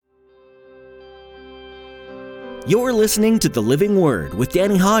You're listening to The Living Word with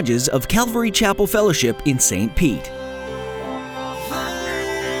Danny Hodges of Calvary Chapel Fellowship in St. Pete.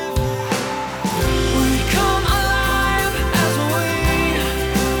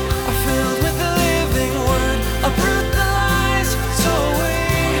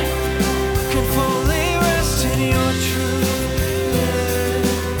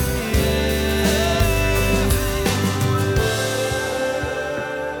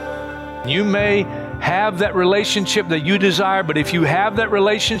 You may have that relationship that you desire, but if you have that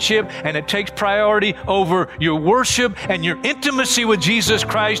relationship and it takes priority over your worship and your intimacy with Jesus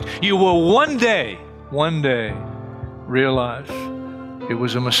Christ, you will one day realize it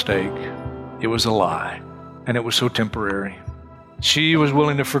was a mistake, it was a lie, and it was so temporary. She was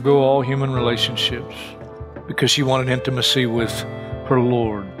willing to forgo all human relationships because she wanted intimacy with her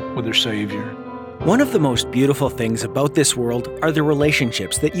Lord, with her Savior. One of the most beautiful things about this world are the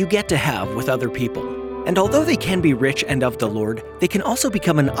relationships that you get to have with other people. And although they can be rich and of the Lord, they can also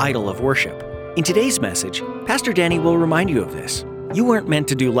become an idol of worship. In today's message, Pastor Danny will remind you of this. You weren't meant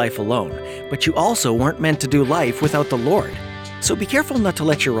to do life alone, but you also weren't meant to do life without the Lord. So be careful not to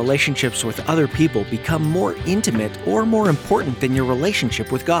let your relationships with other people become more intimate or more important than your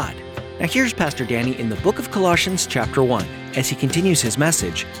relationship with God. Now here's Pastor Danny in the book of Colossians chapter 1, as he continues his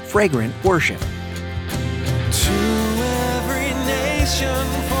message, Fragrant Worship. To every nation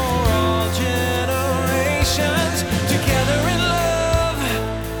for all generations, together in love,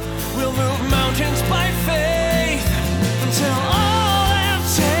 we'll move mountains by faith until all have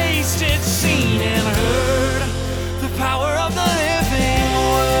tasted, seen, and heard the power of the living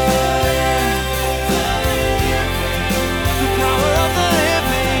word. The power of the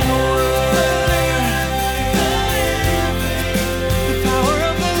living word. The power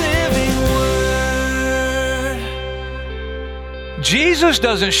of the living word. Jesus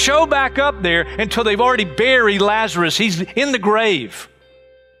doesn't show back up there until they've already buried Lazarus. He's in the grave.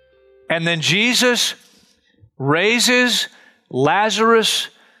 And then Jesus raises Lazarus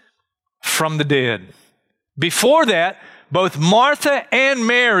from the dead. Before that, both Martha and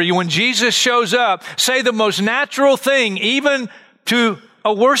Mary, when Jesus shows up, say the most natural thing, even to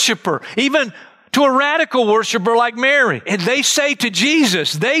a worshiper, even to a radical worshiper like Mary. And they say to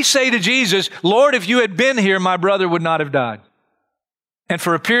Jesus, Lord, if you had been here, my brother would not have died. And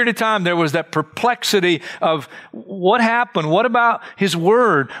for a period of time, there was that perplexity of what happened? What about His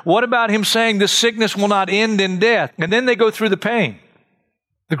word? What about Him saying this sickness will not end in death? And then they go through the pain,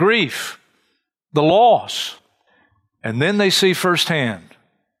 the grief, the loss. And then they see firsthand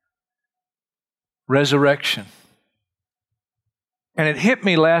resurrection. And it hit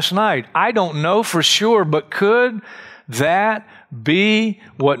me last night. I don't know for sure, but could that be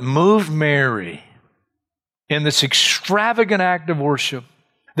what moved Mary in this extravagant act of worship?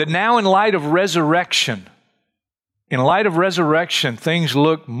 That now in light of resurrection, things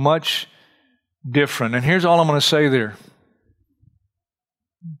look much different. And here's all I'm going to say there.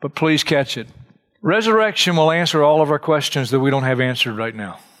 But please catch it. Resurrection will answer all of our questions that we don't have answered right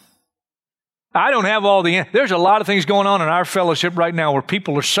now. I don't have all the answers. There's a lot of things going on in our fellowship right now where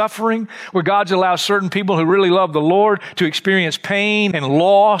people are suffering, where God's allowed certain people who really love the Lord to experience pain and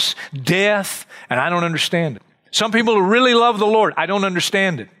loss, death, and I don't understand it. Some people who really love the Lord, I don't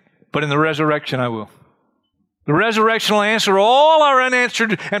understand it. But in the resurrection, I will. The resurrection will answer all our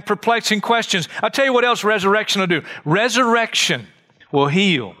unanswered and perplexing questions. I'll tell you what else resurrection will do. Resurrection will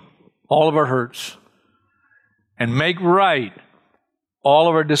heal all of our hurts and make right all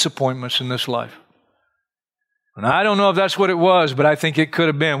of our disappointments in this life. And I don't know if that's what it was, but I think it could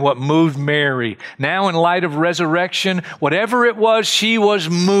have been what moved Mary. Now in light of resurrection, whatever it was, she was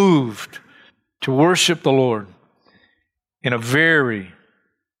moved to worship the Lord in a very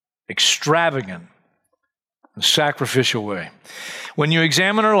extravagant and sacrificial way. When you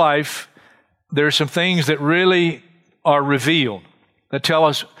examine her life, there are some things that really are revealed that tell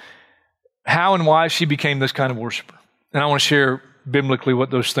us how and why she became this kind of worshiper. And I want to share biblically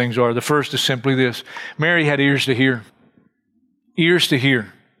what those things are. The first is simply this. Mary had ears to hear. Ears to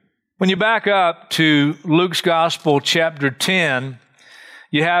hear. When you back up to Luke's Gospel, chapter 10,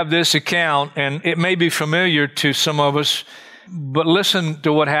 you have this account, and it may be familiar to some of us, but listen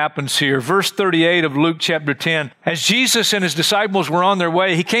to what happens here. Verse 38 of Luke chapter 10. As Jesus and His disciples were on their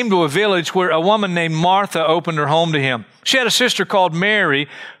way, He came to a village where a woman named Martha opened her home to Him. She had a sister called Mary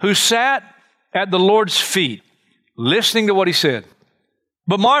who sat at the Lord's feet, listening to what He said.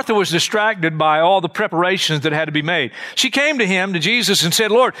 But Martha was distracted by all the preparations that had to be made. She came to Jesus, and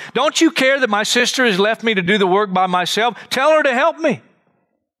said, Lord, don't you care that my sister has left me to do the work by myself? Tell her to help me.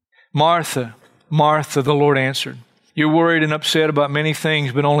 Martha, Martha, the Lord answered, You're worried and upset about many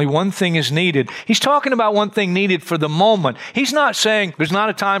things, but only one thing is needed. He's talking about one thing needed for the moment. He's not saying there's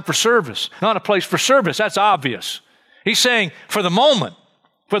not a time for service, not a place for service. That's obvious. He's saying for the moment,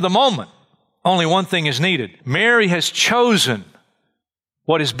 only one thing is needed. Mary has chosen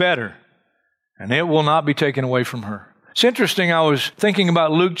what is better, and it will not be taken away from her. It's interesting, I was thinking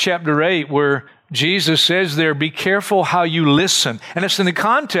about Luke chapter 8, where Jesus says there, be careful how you listen. And it's in the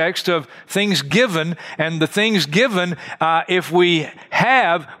context of things given, and the things given, if we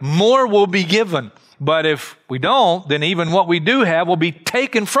have, more will be given. But if we don't, then even what we do have will be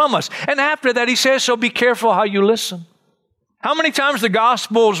taken from us. And after that, he says, so be careful how you listen. How many times the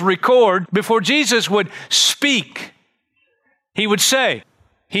Gospels record, before Jesus would speak, he would say,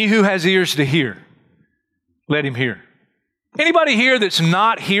 he who has ears to hear, let him hear. Anybody here that's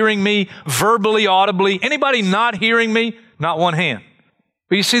not hearing me verbally, audibly? Anybody not hearing me? Not one hand.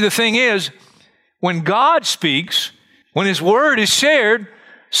 But you see, the thing is, when God speaks, when His Word is shared,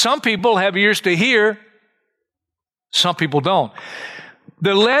 some people have ears to hear, some people don't.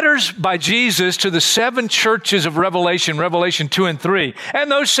 The letters by Jesus to the 7 churches of Revelation 2 and 3,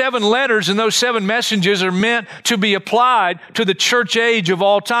 and those 7 letters and those 7 messages are meant to be applied to the church age of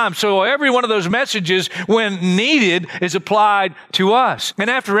all time. So every one of those messages, when needed, is applied to us. And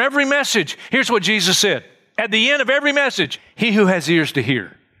after every message, here's what Jesus said. At the end of every message, he who has ears to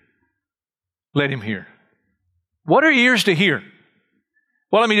hear, let him hear. What are ears to hear?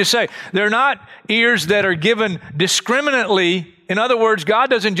 Well, let me just say, they're not ears that are given discriminately. In other words, God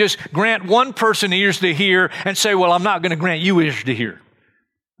doesn't just grant one person ears to hear and say, well, I'm not going to grant you ears to hear.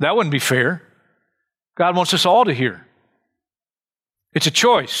 That wouldn't be fair. God wants us all to hear. It's a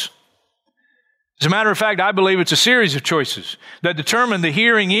choice. As a matter of fact, I believe it's a series of choices that determine the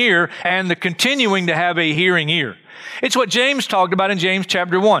hearing ear and the continuing to have a hearing ear. It's what James talked about in James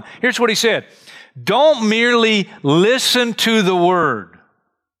chapter 1. Here's what he said. Don't merely listen to the word.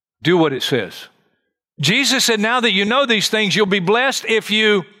 Do what it says. Jesus said, now that you know these things, you'll be blessed if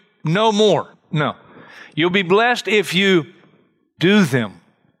you know more. No. You'll be blessed if you do them.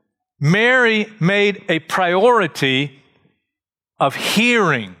 Mary made a priority of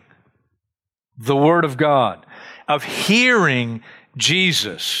hearing the Word of God, of hearing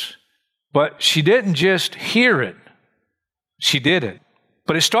Jesus. But she didn't just hear it. She did it.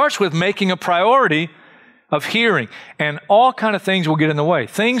 But it starts with making a priority of hearing, and all kind of things will get in the way.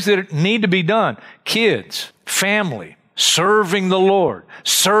 Things that need to be done. Kids, family, serving the Lord,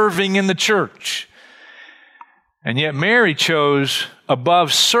 serving in the church. And yet Mary chose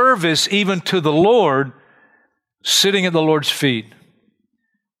above service even to the Lord, sitting at the Lord's feet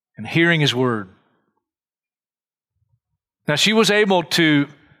and hearing His Word. Now she was able to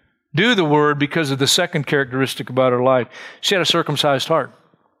do the Word because of the second characteristic about her life. She had a circumcised heart.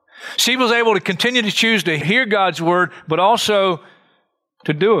 She was able to continue to choose to hear God's Word, but also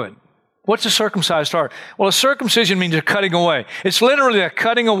to do it. What's a circumcised heart? Well, a circumcision means a cutting away. It's literally a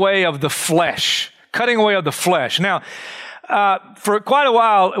cutting away of the flesh. Cutting away of the flesh. Now, for quite a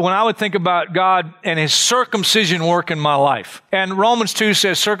while, when I would think about God and His circumcision work in my life, and Romans 2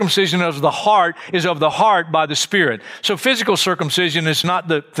 says circumcision of the heart is of the heart by the Spirit. So physical circumcision is not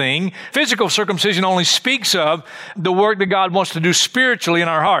the thing. Physical circumcision only speaks of the work that God wants to do spiritually in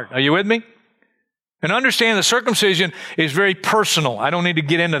our heart. Are you with me? And understand the circumcision is very personal. I don't need to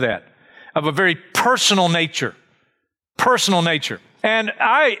get into that. Of a very personal nature. Personal nature. And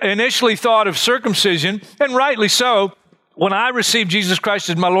I initially thought of circumcision, and rightly so, when I received Jesus Christ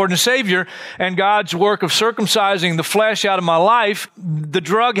as my Lord and Savior and God's work of circumcising the flesh out of my life, the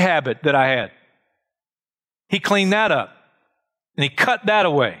drug habit that I had. He cleaned that up. And He cut that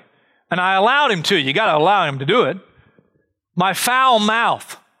away. And I allowed Him to. You got to allow Him to do it. My foul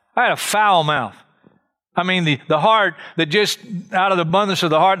mouth. I had a foul mouth. I mean, the heart that just out of the abundance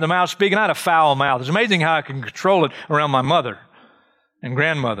of the heart and the mouth speaking, I had a foul mouth. It's amazing how I can control it around my mother and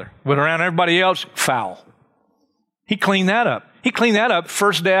grandmother. But around everybody else, foul. He cleaned that up. He cleaned that up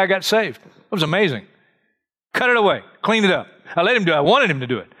first day I got saved. It was amazing. Cut it away. Cleaned it up. I let Him do it. I wanted Him to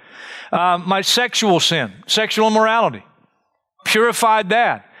do it. My sexual sin, sexual immorality. Purified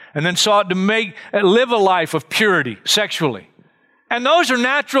that. And then sought to live a life of purity sexually. And those are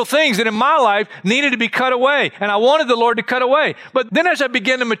natural things that in my life needed to be cut away. And I wanted the Lord to cut away. But then as I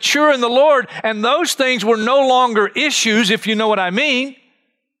began to mature in the Lord, and those things were no longer issues, if you know what I mean.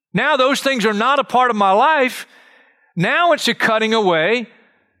 Now those things are not a part of my life. Now it's a cutting away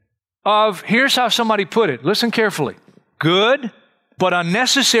of, here's how somebody put it. Listen carefully. Good, but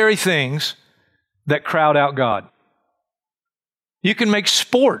unnecessary things that crowd out God. You can make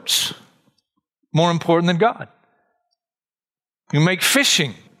sports more important than God. You make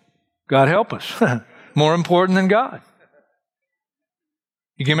fishing, God help us, more important than God.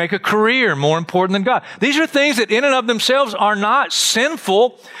 You can make a career more important than God. These are things that in and of themselves are not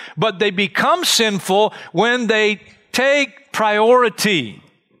sinful, but they become sinful when they take priority.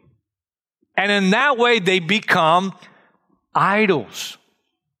 And in that way, they become idols.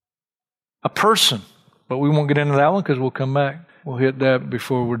 A person. But we won't get into that one because we'll come back. We'll hit that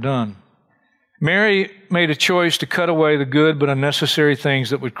before we're done. Mary made a choice to cut away the good but unnecessary things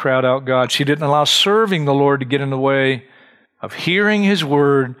that would crowd out God. She didn't allow serving the Lord to get in the way of hearing His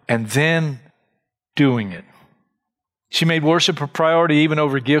word and then doing it. She made worship a priority even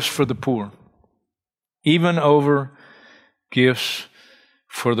over gifts for the poor. Even over gifts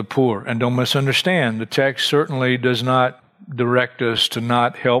for the poor. And don't misunderstand, the text certainly does not direct us to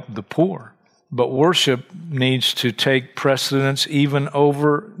not help the poor. But worship needs to take precedence even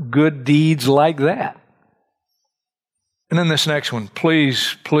over good deeds like that. And then this next one,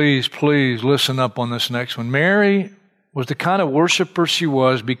 please listen up on this next one. Mary was the kind of worshiper she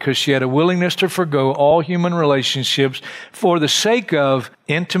was because she had a willingness to forgo all human relationships for the sake of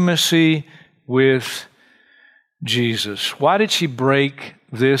intimacy with Jesus. Why did she break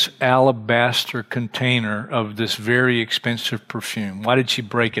this alabaster container of this very expensive perfume? Why did she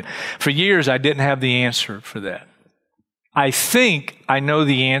break it? For years, I didn't have the answer for that. I think I know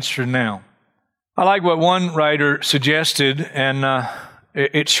the answer now. I like what one writer suggested, and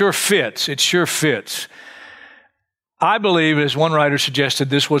it sure fits. It sure fits. I believe, as one writer suggested,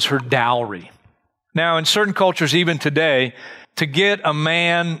 this was her dowry. Now, in certain cultures, even today, to get a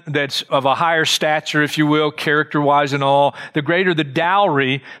man that's of a higher stature, if you will, character-wise and all, the greater the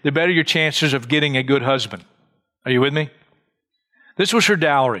dowry, the better your chances of getting a good husband. Are you with me? This was her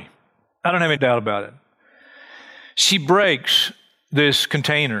dowry. I don't have any doubt about it. She breaks this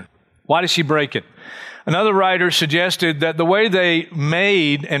container. Why does she break it? Another writer suggested that the way they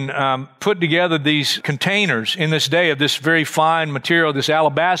made and put together these containers in this day of this very fine material, this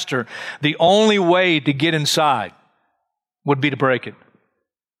alabaster, the only way to get inside would be to break it.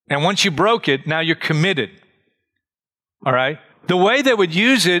 And once you broke it, now you're committed. All right? The way they would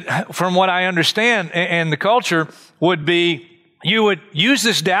use it, from what I understand, and the culture, would be you would use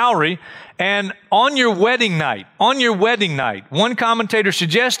this dowry, and on your wedding night, one commentator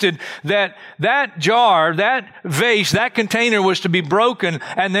suggested that that jar, that vase, that container was to be broken,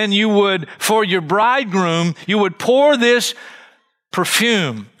 and then you would, for your bridegroom, you would pour this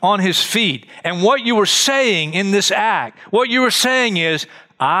perfume on his feet. And what you were saying in this act, what you were saying is,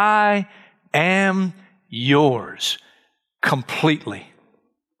 I am yours completely.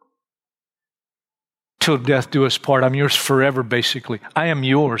 Till death do us part. I'm yours forever, basically. I am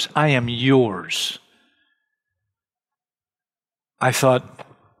yours. I am yours. I thought,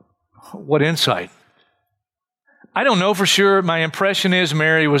 what insight. I don't know for sure. My impression is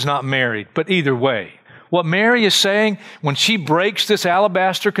Mary was not married, but either way, what Mary is saying, when she breaks this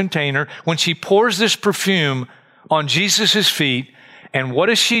alabaster container, when she pours this perfume on Jesus' feet, and what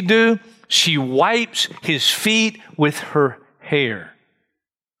does she do? She wipes his feet with her hair.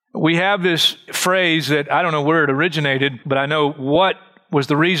 We have this phrase that I don't know where it originated, but I know what was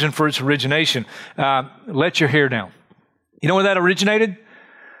the reason for its origination. Let your hair down. You know where that originated?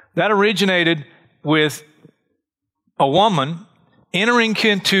 That originated with a woman entering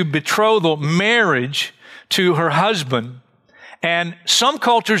into betrothal, marriage to her husband. And some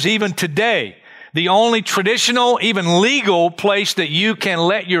cultures, even today, the only traditional, even legal place that you can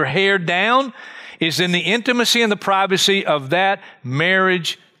let your hair down is in the intimacy and the privacy of that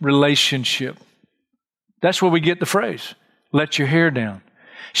marriage relationship. That's where we get the phrase, let your hair down.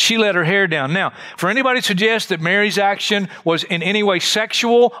 She let her hair down. Now, for anybody to suggest that Mary's action was in any way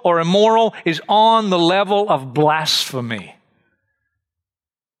sexual or immoral is on the level of blasphemy.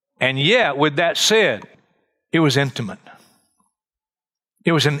 And yet, with that said, it was intimate.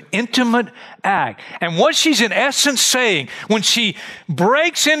 It was an intimate act. And what she's in essence saying, when she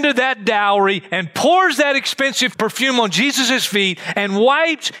breaks into that dowry and pours that expensive perfume on Jesus' feet and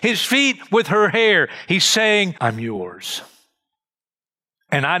wipes his feet with her hair, he's saying, I'm yours.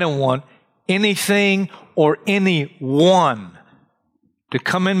 And I don't want anything or anyone to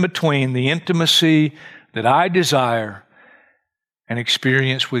come in between the intimacy that I desire and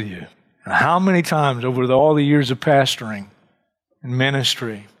experience with you. And how many times over all the years of pastoring and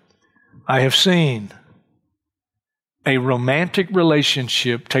ministry, I have seen a romantic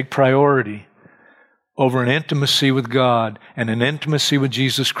relationship take priority over an intimacy with God and an intimacy with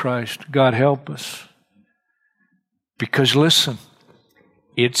Jesus Christ. God help us. Because listen,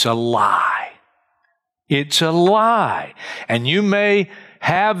 it's a lie. It's a lie. And you may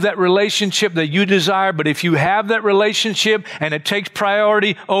have that relationship that you desire, but if you have that relationship and it takes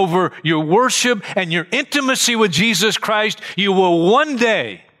priority over your worship and your intimacy with Jesus Christ, you will one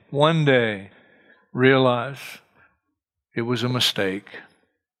day realize it was a mistake.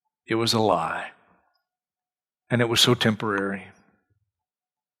 It was a lie. And it was so temporary.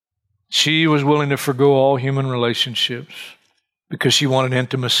 She was willing to forgo all human relationships because she wanted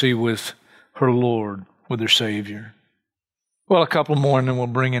intimacy with her Lord, with her Savior. Well, a couple more and then we'll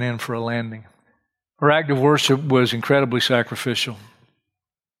bring it in for a landing. Her act of worship was incredibly sacrificial.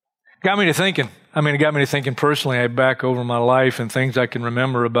 It got me to thinking personally, back over my life and things I can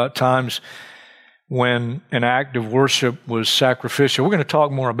remember about times when an act of worship was sacrificial. We're going to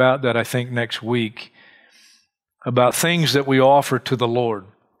talk more about that, I think, next week, about things that we offer to the Lord.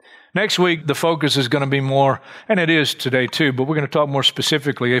 Next week, the focus is going to be more, and it is today too, but we're going to talk more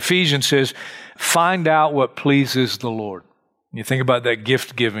specifically. Ephesians says, find out what pleases the Lord. You think about that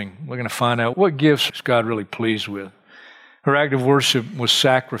gift giving. We're going to find out what gifts is God really pleased with. Her act of worship was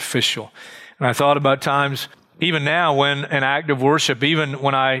sacrificial. And I thought about times, even now, when an act of worship, even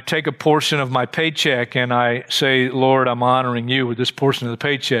when I take a portion of my paycheck and I say, Lord, I'm honoring you with this portion of the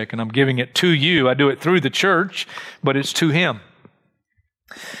paycheck and I'm giving it to you. I do it through the church, but it's to Him.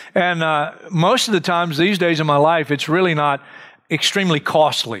 And most of the times these days in my life, it's really not extremely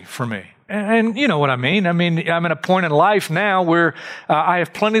costly for me. And you know what I mean? I'm at a point in life now where I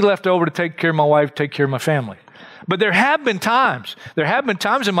have plenty left over to take care of my wife, take care of my family. But there have been times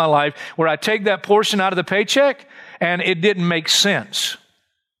in my life where I take that portion out of the paycheck and it didn't make sense.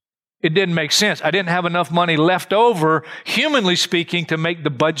 It didn't make sense. I didn't have enough money left over, humanly speaking, to make the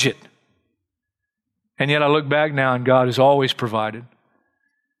budget. And yet I look back now and God has always provided.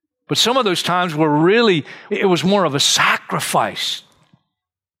 But some of those times were really, it was more of a sacrifice.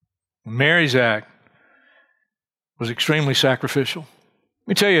 Mary's act was extremely sacrificial. Let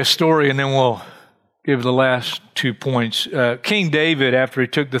me tell you a story and then we'll give the last 2 points. King David, after he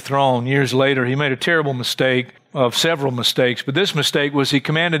took the throne years later, he made a terrible mistake of several mistakes. But this mistake was he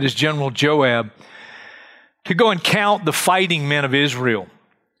commanded his general Joab to go and count the fighting men of Israel.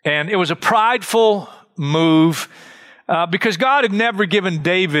 And it was a prideful move because God had never given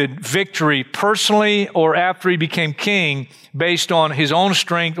David victory personally or after he became king based on his own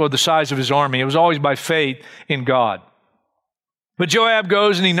strength or the size of his army. It was always by faith in God. But Joab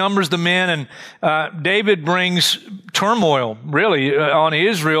goes and he numbers the men, and David brings turmoil, really, on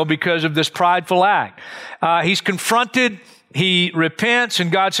Israel because of this prideful act. He's confronted, he repents,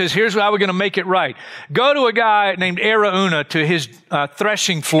 and God says, here's how we're going to make it right. Go to a guy named Araunah to his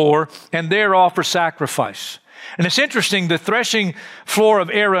threshing floor, and there offer sacrifice. And it's interesting, the threshing floor of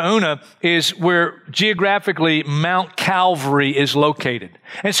Araunah is where geographically Mount Calvary is located.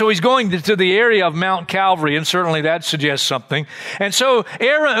 And so he's going to the area of Mount Calvary, and certainly that suggests something. And so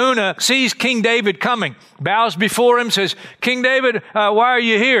Araunah sees King David coming, bows before him, says, King David, why are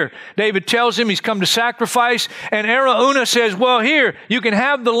you here? David tells him he's come to sacrifice, and Araunah says, well, here, you can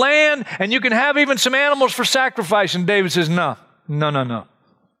have the land, and you can have even some animals for sacrifice. And David says, no.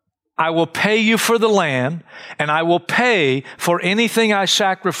 I will pay you for the land, and I will pay for anything I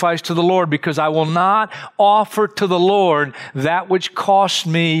sacrifice to the Lord, because I will not offer to the Lord that which costs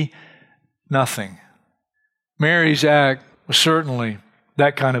me nothing. Mary's act was certainly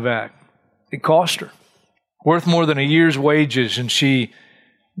that kind of act. It cost her. Worth more than a year's wages, and she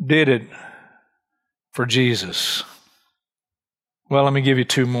did it for Jesus. Well, let me give you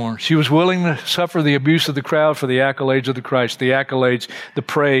 2 more. She was willing to suffer the abuse of the crowd for the accolades of the Christ, the accolades, the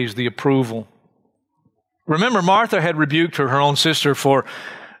praise, the approval. Remember, Martha had rebuked her own sister for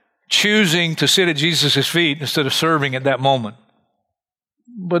choosing to sit at Jesus' feet instead of serving at that moment.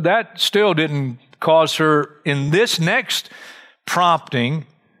 But that still didn't cause her, in this next prompting,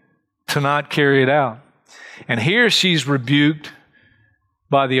 to not carry it out. And here she's rebuked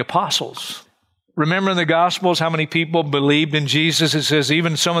by the apostles. Remember in the Gospels how many people believed in Jesus? It says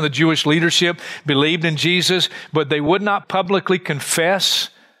even some of the Jewish leadership believed in Jesus, but they would not publicly confess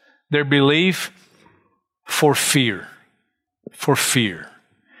their belief for fear. For fear.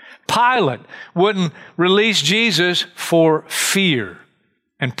 Pilate wouldn't release Jesus for fear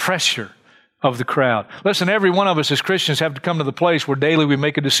and pressure of the crowd. Listen, every one of us as Christians have to come to the place where daily we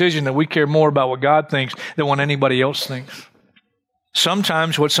make a decision that we care more about what God thinks than what anybody else thinks.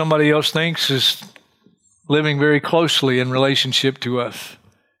 Sometimes what somebody else thinks is living very closely in relationship to us.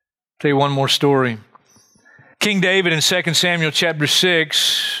 I'll tell you one more story. King David in 2 Samuel chapter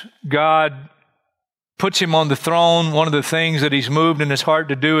 6, God puts him on the throne. One of the things that he's moved in his heart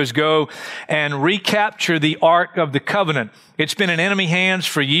to do is go and recapture the Ark of the Covenant. It's been in enemy hands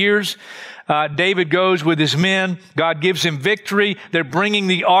for years. David goes with his men. God gives him victory. They're bringing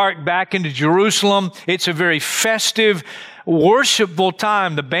the Ark back into Jerusalem. It's a very festive, worshipful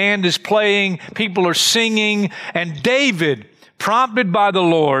time. The band is playing. People are singing. And David, prompted by the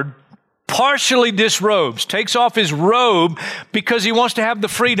Lord, partially disrobes, takes off his robe because he wants to have the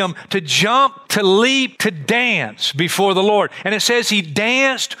freedom to jump, to leap, to dance before the Lord. And it says he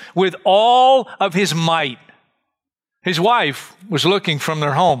danced with all of his might. His wife was looking from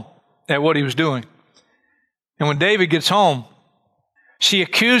their home at what he was doing. And when David gets home, she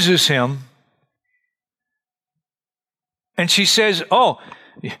accuses him. And she says, "Oh,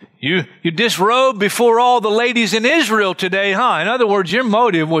 you disrobed before all the ladies in Israel today, huh?" In other words, your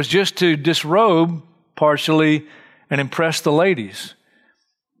motive was just to disrobe partially and impress the ladies.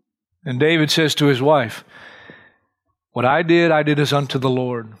 And David says to his wife, "What I did as unto the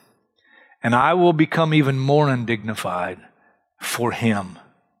Lord, and I will become even more undignified for him."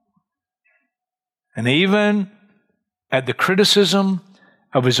 And even at the criticism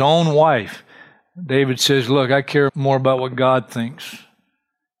of his own wife, David says, "Look, I care more about what God thinks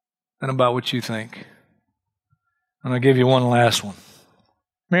than about what you think." And I'll give you one last one.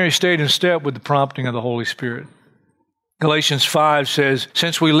 Mary stayed in step with the prompting of the Holy Spirit. Galatians 5 says,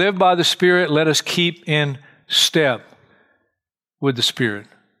 "Since we live by the Spirit, let us keep in step with the Spirit."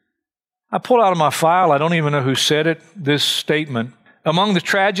 I pulled out of my file, I don't even know who said it, this statement. "Among the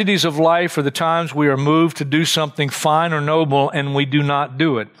tragedies of life are the times we are moved to do something fine or noble and we do not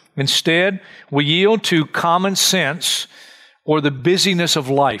do it. Instead, we yield to common sense or the busyness of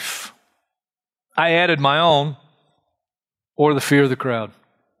life." I added my own, or the fear of the crowd.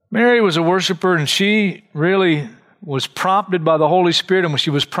 Mary was a worshiper, and she really was prompted by the Holy Spirit. And when she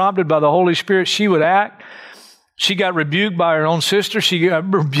was prompted by the Holy Spirit, she would act. She got rebuked by her own sister. She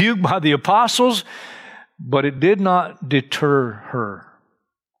got rebuked by the apostles. But it did not deter her.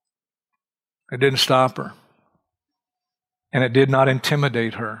 It didn't stop her. And it did not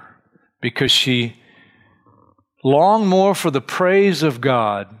intimidate her, because she longed more for the praise of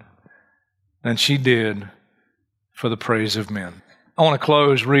God than she did for the praise of men. I want to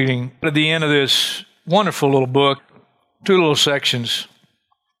close reading at the end of this wonderful little book, 2 little sections.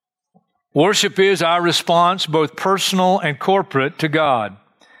 Worship is our response, both personal and corporate, to God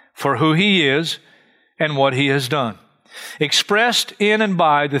for who He is and what He has done, expressed in and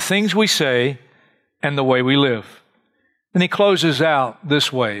by the things we say and the way we live. And he closes out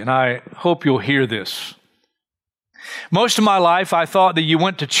this way, and I hope you'll hear this. Most of my life, I thought that you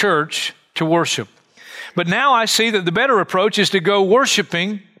went to church to worship. But now I see that the better approach is to go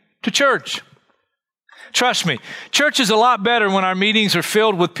worshiping to church. Trust me, church is a lot better when our meetings are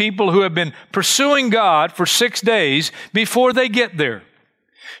filled with people who have been pursuing God for 6 days before they get there.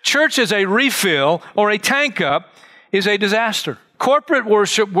 Church as a refill or a tank up is a disaster. Corporate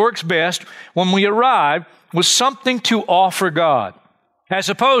worship works best when we arrive with something to offer God, as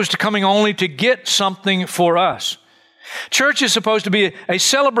opposed to coming only to get something for us. Church is supposed to be a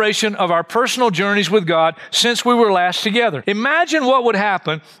celebration of our personal journeys with God since we were last together. Imagine what would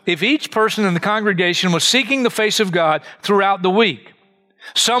happen if each person in the congregation was seeking the face of God throughout the week.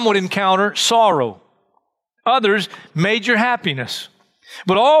 Some would encounter sorrow. Others, major happiness.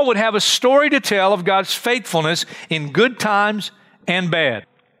 But all would have a story to tell of God's faithfulness in good times and bad.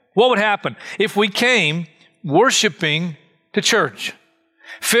 What would happen if we came worshiping to church,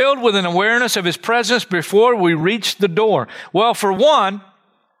 filled with an awareness of His presence before we reached the door? Well, for one,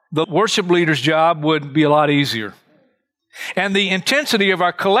 the worship leader's job would be a lot easier. And the intensity of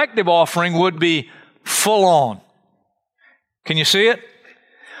our collective offering would be full on. Can you see it?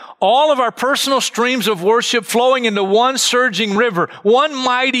 All of our personal streams of worship flowing into one surging river, one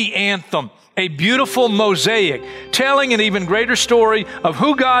mighty anthem, a beautiful mosaic, telling an even greater story of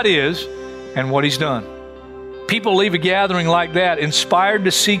who God is and what He's done. People leave a gathering like that inspired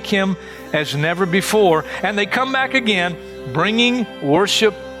to seek Him as never before, and they come back again bringing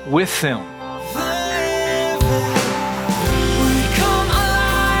worship with them.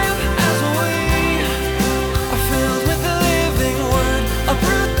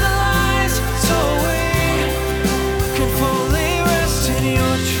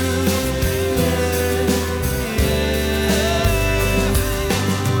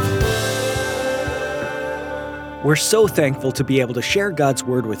 We're so thankful to be able to share God's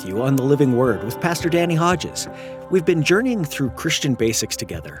Word with you on The Living Word with Pastor Danny Hodges. We've been journeying through Christian basics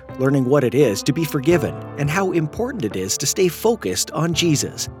together, learning what it is to be forgiven and how important it is to stay focused on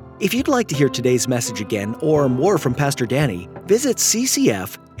Jesus. If you'd like to hear today's message again or more from Pastor Danny, visit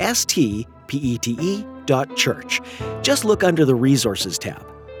ccfstpete.com. cce.church. Just look under the Resources tab.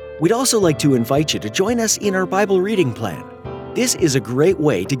 We'd also like to invite you to join us in our Bible reading plan. This is a great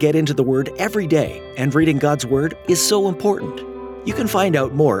way to get into the Word every day, and reading God's Word is so important. You can find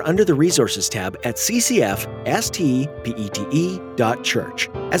out more under the Resources tab at ccfstpete.church.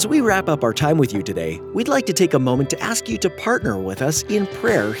 As we wrap up our time with you today, we'd like to take a moment to ask you to partner with us in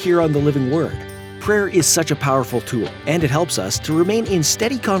prayer here on the Living Word. Prayer is such a powerful tool, and it helps us to remain in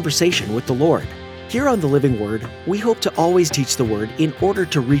steady conversation with the Lord. Here on the Living Word, we hope to always teach the Word in order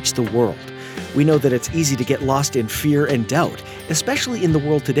to reach the world. We know that it's easy to get lost in fear and doubt, especially in the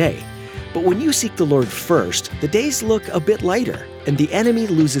world today. But when you seek the Lord first, the days look a bit lighter, and the enemy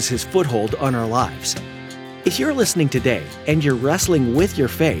loses his foothold on our lives. If you're listening today and you're wrestling with your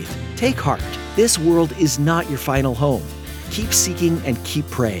faith, take heart. This world is not your final home. Keep seeking and keep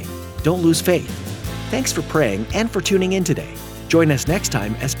praying. Don't lose faith. Thanks for praying and for tuning in today. Join us next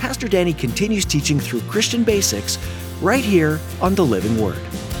time as Pastor Danny continues teaching through Christian basics right here on the Living Word.